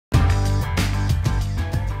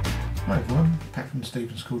from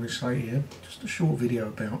Stevens Cornish Slate here. Just a short video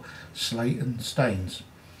about slate and stains.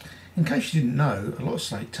 In case you didn't know, a lot of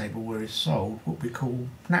slate tableware is sold what we call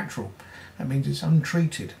natural. That means it's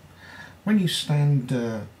untreated. When you stand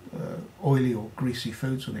oily or greasy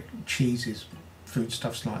foods on it, cheeses,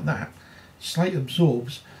 foodstuffs like that, slate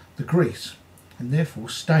absorbs the grease and therefore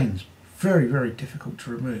stains. Very, very difficult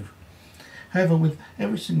to remove. However, with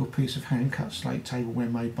every single piece of hand-cut slate tableware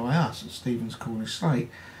made by us at Stevens Cornish Slate,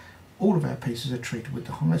 all of our pieces are treated with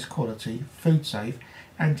the highest quality, food-safe,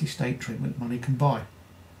 anti-stain treatment money can buy.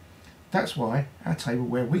 That's why our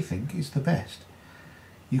tableware, we think, is the best.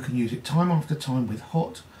 You can use it time after time with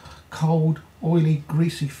hot, cold, oily,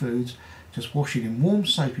 greasy foods. Just washing in warm,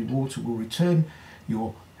 soapy water will return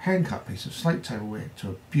your hand-cut piece of slate tableware to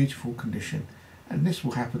a beautiful condition. And this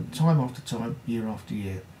will happen time after time, year after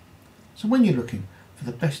year. So when you're looking for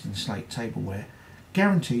the best in slate tableware,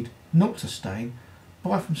 guaranteed not to stain,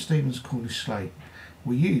 buy from Stevens Cornish Slate.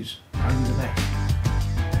 We use only the best.